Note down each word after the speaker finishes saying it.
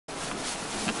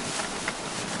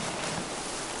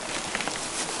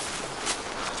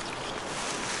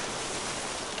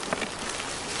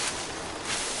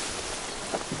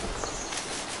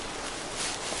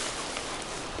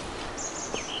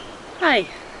Hi,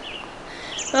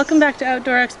 welcome back to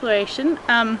Outdoor Exploration.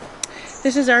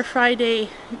 This is our Friday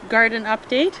garden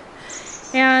update,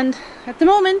 and at the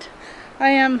moment I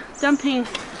am dumping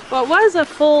what was a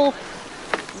full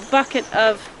bucket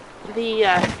of the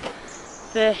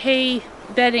hay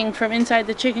bedding from inside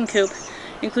the chicken coop,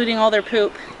 including all their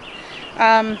poop,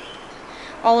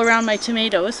 all around my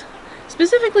tomatoes,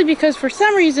 specifically because for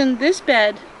some reason this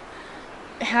bed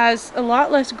has a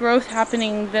lot less growth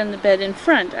happening than the bed in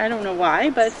front. I don't know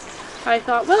why, but I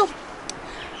thought, well,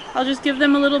 I'll just give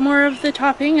them a little more of the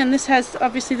topping, and this has,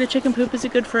 obviously the chicken poop is a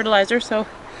good fertilizer, so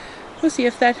we'll see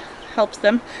if that helps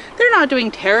them. They're not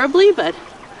doing terribly, but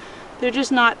they're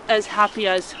just not as happy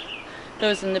as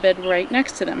those in the bed right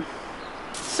next to them.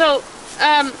 So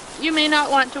you may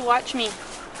not want to watch me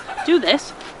do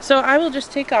this, so I will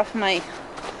just take off my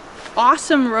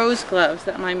awesome rose gloves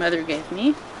that my mother gave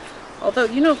me. Although,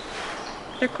 you know,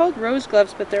 they're called rose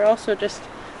gloves, but they're also just,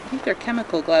 I think they're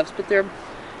chemical gloves, but they're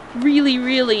really,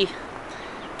 really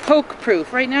poke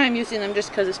proof. Right now I'm using them just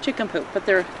because it's chicken poop, but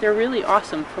they're really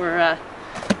awesome for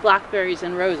blackberries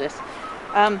and roses.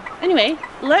 Anyway,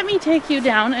 let me take you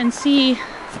down and see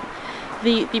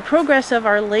the progress of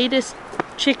our latest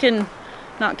chicken,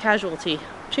 not casualty,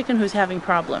 chicken who's having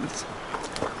problems.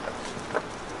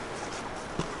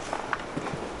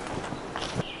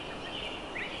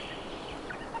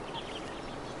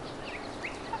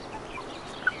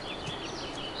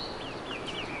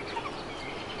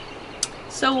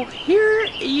 So here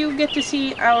you get to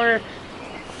see our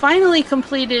finally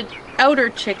completed outer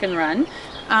chicken run.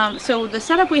 So the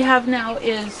setup we have now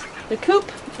is the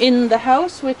coop in the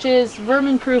house, which is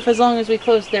vermin proof as long as we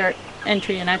close their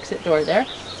entry and exit door there.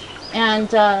 And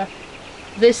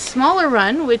this smaller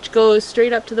run, which goes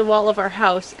straight up to the wall of our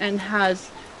house and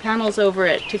has panels over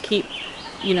it to keep,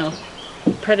 you know,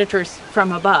 predators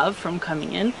from above from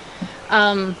coming in.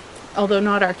 Although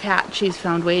not our cat, she's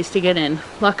found ways to get in.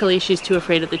 Luckily, she's too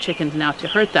afraid of the chickens now to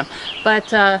hurt them.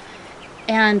 But,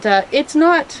 it's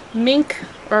not mink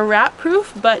or rat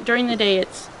proof, but during the day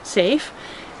it's safe.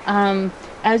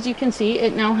 As you can see,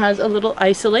 it now has a little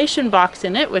isolation box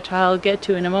in it, which I'll get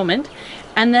to in a moment.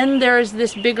 And then there's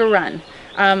this bigger run,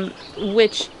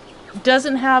 which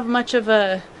doesn't have much of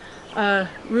a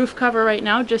roof cover right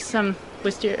now, just some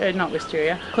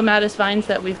clematis vines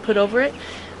that we've put over it.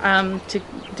 To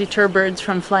deter birds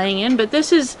from flying in, but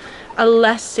this is a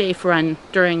less safe run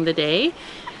during the day,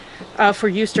 for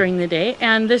use during the day,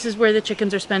 and this is where the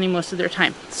chickens are spending most of their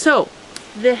time. So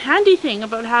the handy thing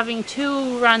about having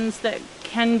two runs that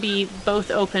can be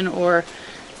both open or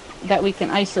that we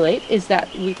can isolate is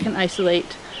that we can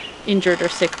isolate injured or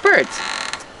sick birds,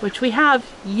 which we have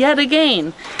yet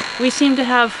again. We seem to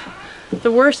have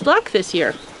the worst luck this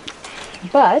year,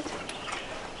 but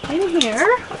in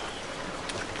here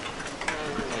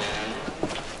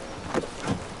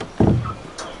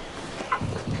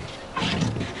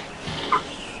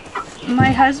my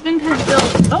husband has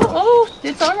built, oh,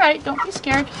 it's all right, don't be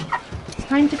scared. It's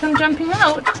time to come jumping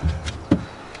out.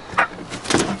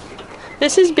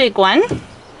 This is big one,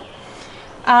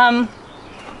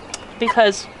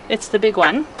 because it's the big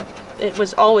one. It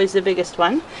was always the biggest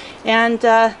one. And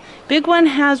big one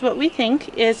has what we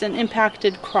think is an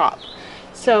impacted crop.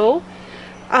 So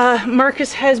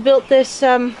Marcus has built this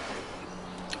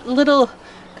little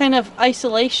kind of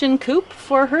isolation coop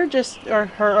for her, or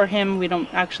her or him, we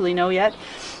don't actually know yet,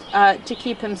 to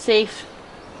keep him safe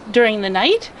during the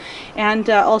night, and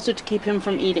also to keep him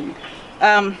from eating.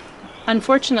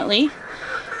 Unfortunately,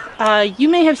 you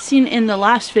may have seen in the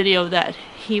last video that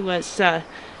he was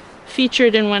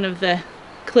featured in one of the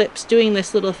clips doing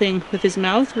this little thing with his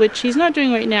mouth, which he's not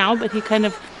doing right now, but he kind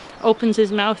of opens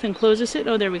his mouth and closes it.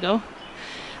 Oh, there we go.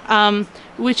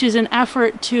 Which is an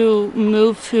effort to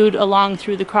move food along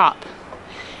through the crop.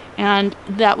 And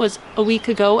that was a week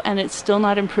ago, and it's still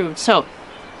not improved. So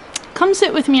come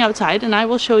sit with me outside and I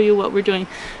will show you what we're doing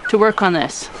to work on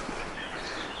this.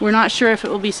 We're not sure if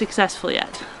it will be successful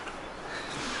yet.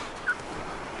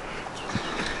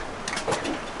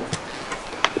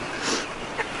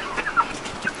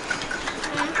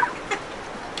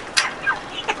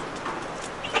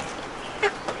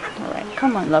 All right,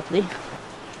 come on, lovely.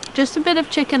 Just a bit of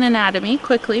chicken anatomy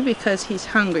quickly because he's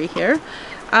hungry here.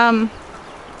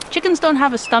 Chickens don't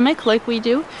have a stomach like we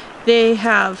do. They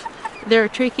have their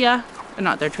their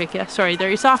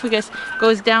esophagus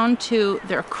goes down to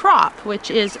their crop,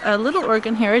 which is a little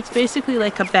organ here. It's basically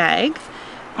like a bag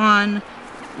on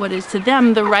what is to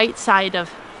them the right side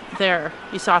of their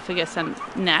esophagus and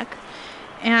neck.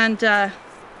 And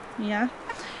yeah,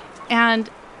 and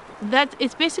that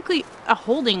it's basically a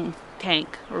holding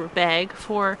tank or bag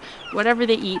for whatever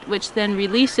they eat, which then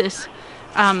releases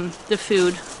the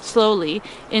food slowly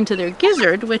into their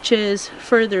gizzard, which is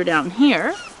further down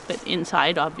here, but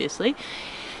inside obviously.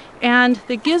 And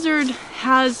the gizzard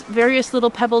has various little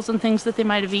pebbles and things that they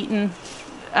might have eaten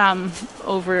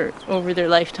over their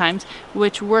lifetimes,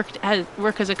 which work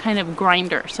as a kind of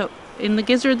grinder. So in the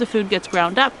gizzard, the food gets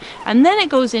ground up, and then it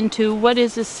goes into what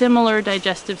is a similar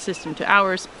digestive system to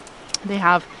ours. They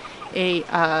have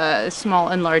a small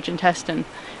and large intestine,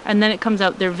 and then it comes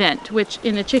out their vent, which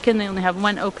in a chicken they only have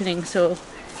one opening, so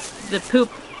the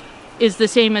poop is the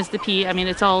same as the pee. I mean,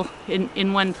 it's all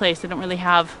in one place. They don't really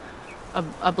have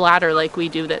a bladder like we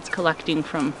do that's collecting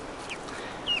from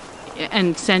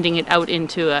and sending it out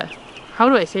into a, how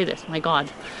do I say this? My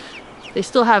God. They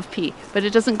still have pee, but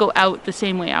it doesn't go out the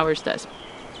same way ours does.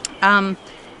 And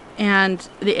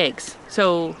the eggs.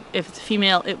 So if it's a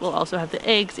female, it will also have the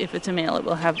eggs. If it's a male, it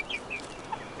will have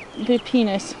the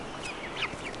penis.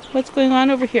 What's going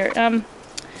on over here?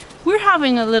 We're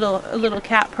having a little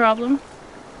cat problem.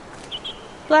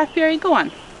 Blackberry, go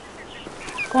on.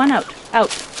 Go on out.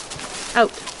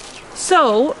 Out.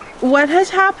 So what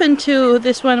has happened to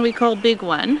this one we call Big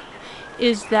One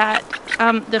is that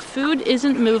the food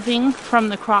isn't moving from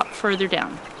the crop further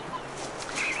down.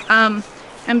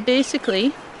 And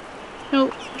basically,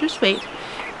 no, just wait.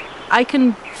 I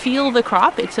can feel the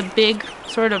crop. It's a big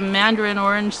sort of mandarin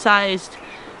orange sized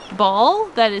ball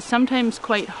that is sometimes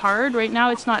quite hard. Right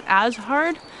now it's not as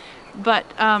hard, but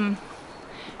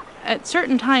at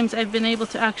certain times I've been able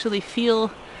to actually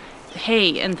feel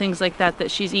hay and things like that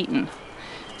she's eaten.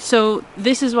 So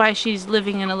this is why she's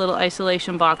living in a little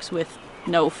isolation box with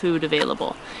no food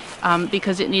available,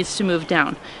 because it needs to move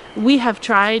down. We have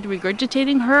tried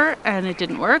regurgitating her and it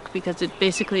didn't work because it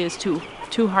basically is too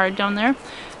hard down there.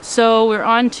 So we're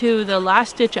on to the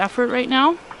last ditch effort right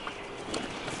now,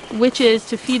 which is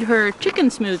to feed her chicken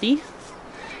smoothie,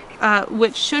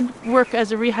 which should work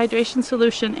as a rehydration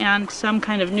solution and some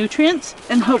kind of nutrients,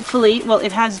 and hopefully, well,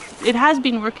 it has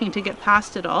been working to get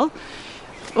past it all.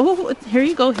 Oh, here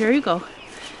you go.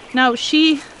 Now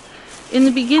she, in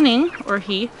the beginning, or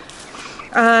he,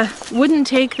 wouldn't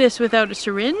take this without a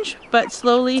syringe, but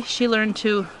slowly she learned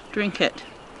to drink it.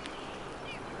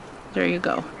 There you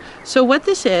go. So what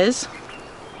this is,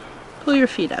 pull your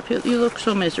feet up. You look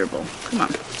so miserable. Come on.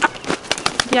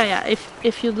 Yeah.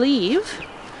 If you leave,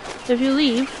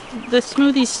 the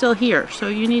smoothie's still here, so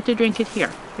you need to drink it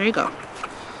here. There you go.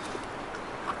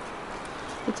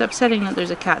 It's upsetting that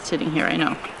there's a cat sitting here, I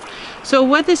know. So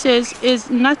what this is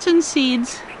nuts and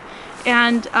seeds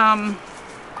and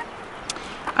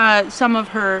some of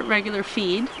her regular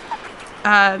feed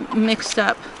mixed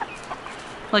up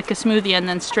like a smoothie and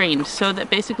then strained, so that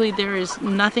basically there is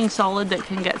nothing solid that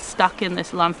can get stuck in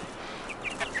this lump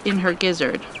in her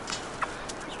gizzard.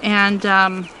 And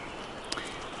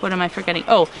what am I forgetting?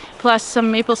 Oh, plus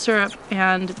some maple syrup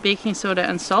and baking soda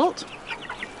and salt,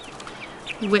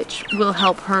 which will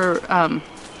help her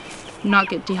not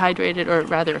get dehydrated, or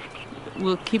rather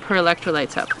will keep her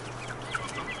electrolytes up.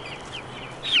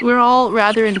 We're all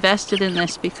rather invested in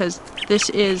this because this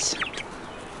is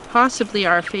possibly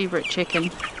our favorite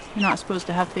chicken. You're not supposed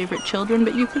to have favorite children,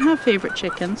 but you can have favorite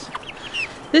chickens.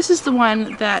 This is the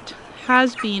one that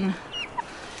has been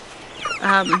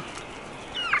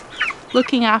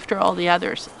looking after all the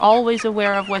others, always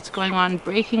aware of what's going on,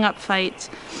 breaking up fights.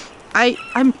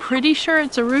 I'm pretty sure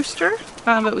it's a rooster,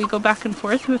 but we go back and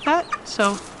forth with that.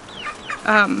 So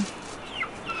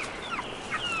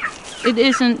it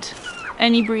isn't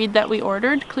any breed that we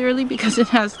ordered, clearly, because it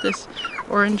has this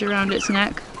orange around its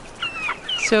neck.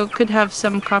 So it could have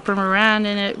some copper moran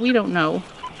in it, we don't know.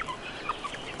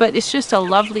 But it's just a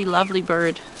lovely, lovely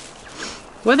bird.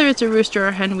 Whether it's a rooster or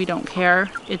a hen, we don't care.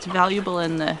 It's valuable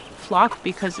in the flock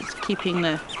because it's keeping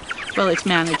it's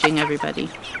managing everybody.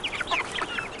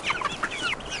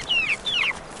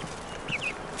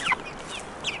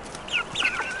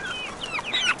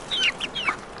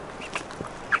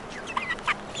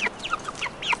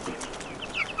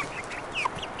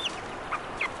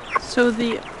 So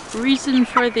the reason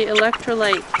for the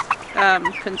electrolyte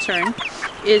concern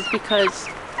is because,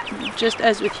 just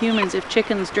as with humans, if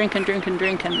chickens drink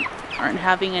and aren't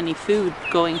having any food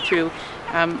going through,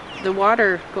 the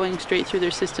water going straight through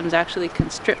their systems actually can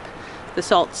strip the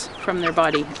salts from their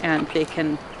body, and they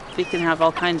can have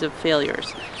all kinds of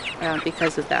failures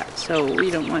because of that. So we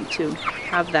don't want to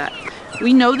have that.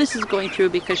 We know this is going through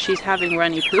because she's having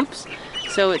runny poops,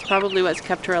 so it's probably what's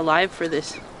kept her alive for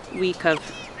this week of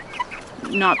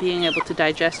not being able to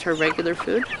digest her regular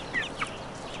food.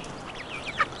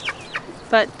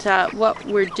 But what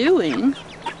we're doing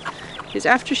is,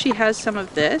 after she has some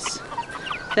of this,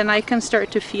 then I can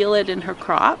start to feel it in her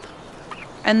crop.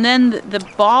 And then the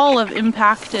ball of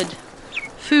impacted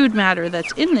food matter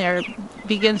that's in there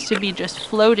begins to be just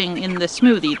floating in the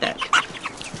smoothie that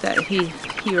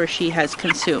he or she has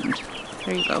consumed.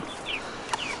 There you go.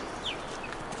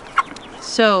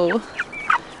 So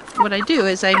what I do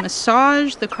is I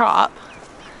massage the crop,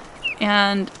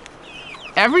 and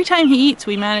every time he eats,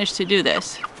 we manage to do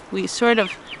this. We sort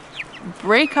of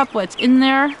break up what's in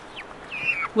there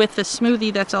with the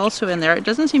smoothie that's also in there. It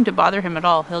doesn't seem to bother him at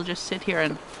all. He'll just sit here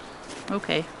and,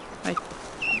 okay,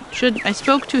 I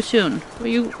spoke too soon.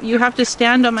 You have to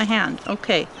stand on my hand.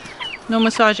 Okay, no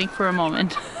massaging for a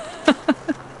moment.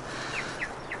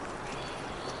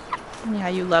 Yeah,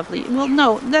 you lovely. Well,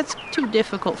 no, that's too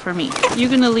difficult for me. You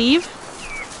gonna leave?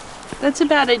 That's a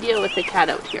bad idea with the cat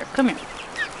out here. Come here.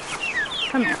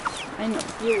 Come here. I know,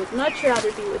 you would much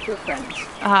rather be with your friends.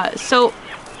 So,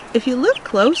 if you look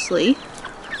closely,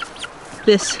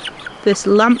 this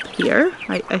lump here,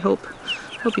 I hope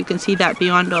you can see that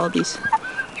beyond all these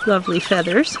lovely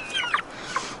feathers,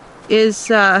 is,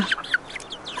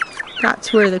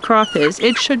 that's where the crop is.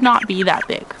 It should not be that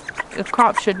big. The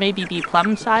crop should maybe be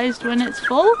plum-sized when it's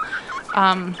full.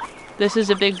 This is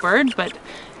a big bird, but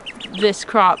this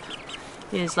crop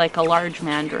is like a large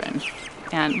mandarin.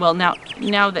 And well,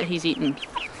 now that he's eaten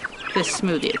this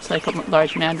smoothie, it's like a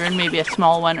large mandarin, maybe a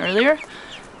small one earlier.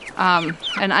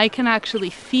 And I can actually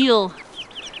feel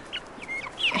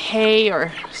hay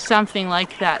or something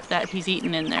like that he's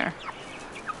eaten in there.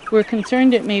 We're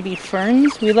concerned it may be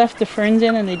ferns. We left the ferns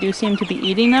in and they do seem to be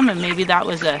eating them, and maybe that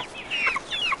was a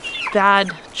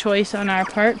bad choice on our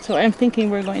part. So I'm thinking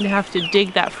we're going to have to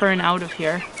dig that fern out of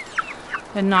here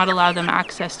and not allow them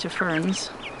access to ferns.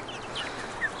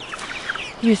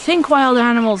 You think wild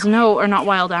animals know, or not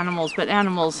wild animals, but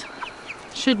animals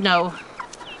should know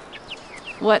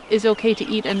what is okay to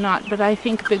eat and not, but I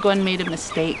think Big One made a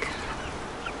mistake.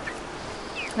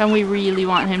 And we really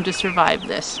want him to survive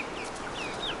this.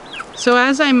 So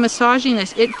as I'm massaging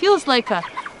this, it feels like a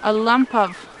lump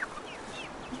of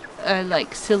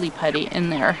like silly putty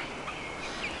in there.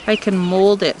 I can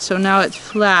mold it so now it's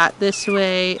flat this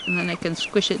way, and then I can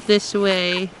squish it this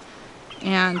way,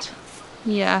 and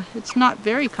yeah, it's not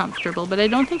very comfortable, but I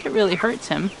don't think it really hurts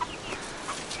him.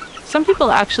 Some people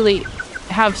actually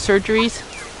have surgeries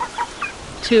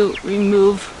to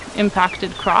remove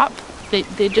impacted crop.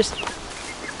 They just,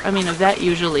 I mean, a vet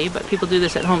usually, but people do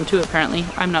this at home too apparently.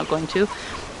 I'm not going to.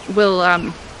 We'll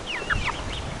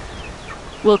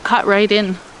cut right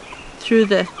in through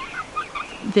the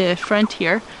front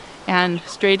here and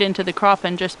straight into the crop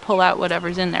and just pull out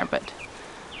whatever's in there. But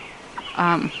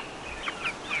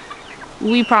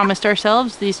we promised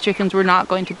ourselves these chickens were not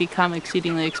going to become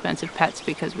exceedingly expensive pets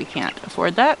because we can't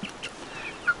afford that.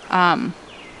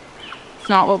 It's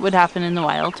not what would happen in the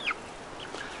wild.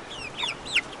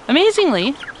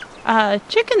 Amazingly,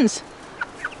 chickens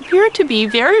appear to be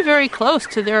very, very close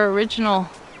to their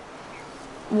original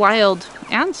wild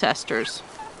ancestors,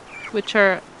 which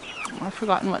are, I've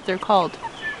forgotten what they're called.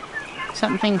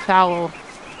 Something fowl.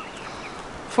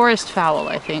 Forest fowl,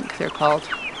 I think they're called.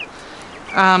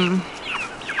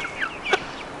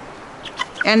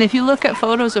 And if you look at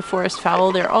photos of forest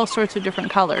fowl, they're all sorts of different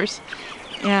colors.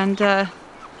 And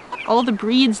all the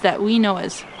breeds that we know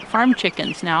as farm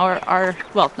chickens now are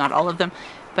well, not all of them,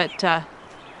 but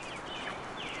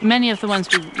many of the ones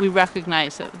we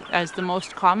recognize as the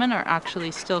most common are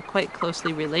actually still quite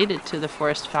closely related to the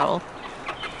forest fowl.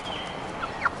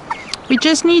 We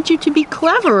just need you to be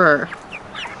cleverer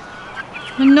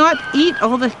and not eat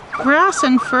all the grass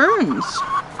and ferns.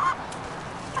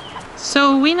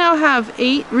 So we now have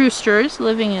 8 roosters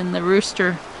living in the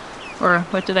rooster, or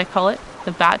what did I call it?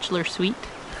 The bachelor suite.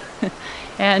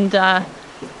 And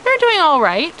they're doing all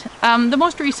right. The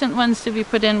most recent ones to be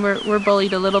put in were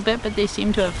bullied a little bit, but they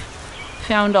seem to have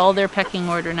found all their pecking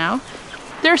order now.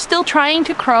 They're still trying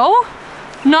to crow,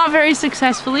 not very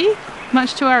successfully,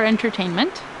 much to our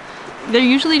entertainment. They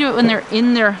usually do it when they're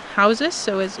in their houses,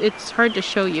 so it's hard to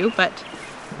show you, but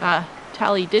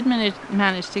Tally did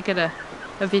manage to get a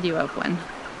video of one.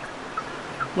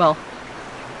 Well,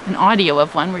 an audio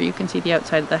of one where you can see the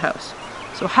outside of the house.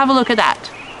 So have a look at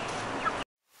that.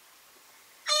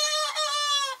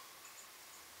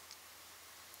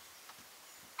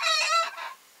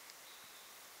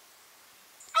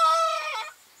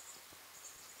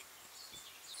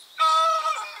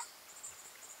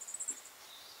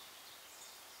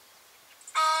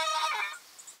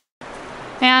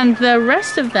 And the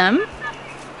rest of them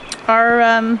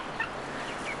are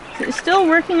still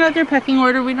working out their pecking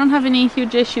order. We don't have any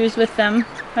huge issues with them.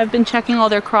 I've been checking all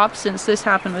their crops since this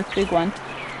happened with Big One.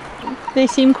 they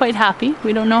seem quite happy.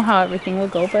 We don't know how everything will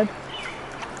go, but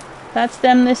that's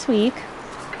them this week.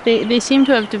 They seem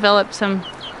to have developed some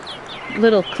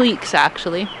little cliques,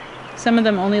 actually. Some of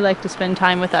them only like to spend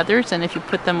time with others, and if you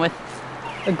put them with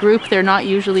a group they're not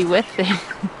usually with,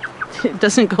 it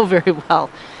doesn't go very well.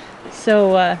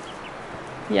 So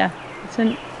yeah, it's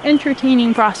an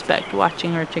entertaining prospect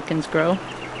watching our chickens grow.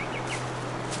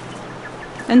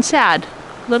 And sad,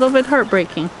 a little bit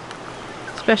heartbreaking,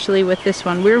 especially with this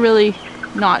one. We're really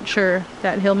not sure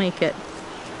that he'll make it,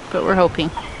 but we're hoping.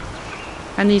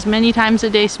 And these many times a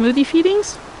day smoothie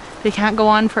feedings, they can't go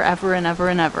on forever and ever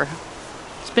and ever.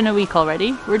 It's been a week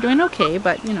already. We're doing okay,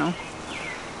 but you know.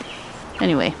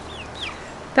 Anyway,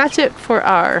 that's it for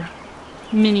our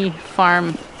mini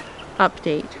farm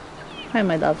update. Hi,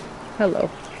 my love. Hello.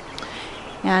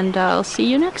 And I'll see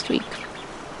you next week.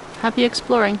 Happy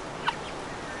exploring.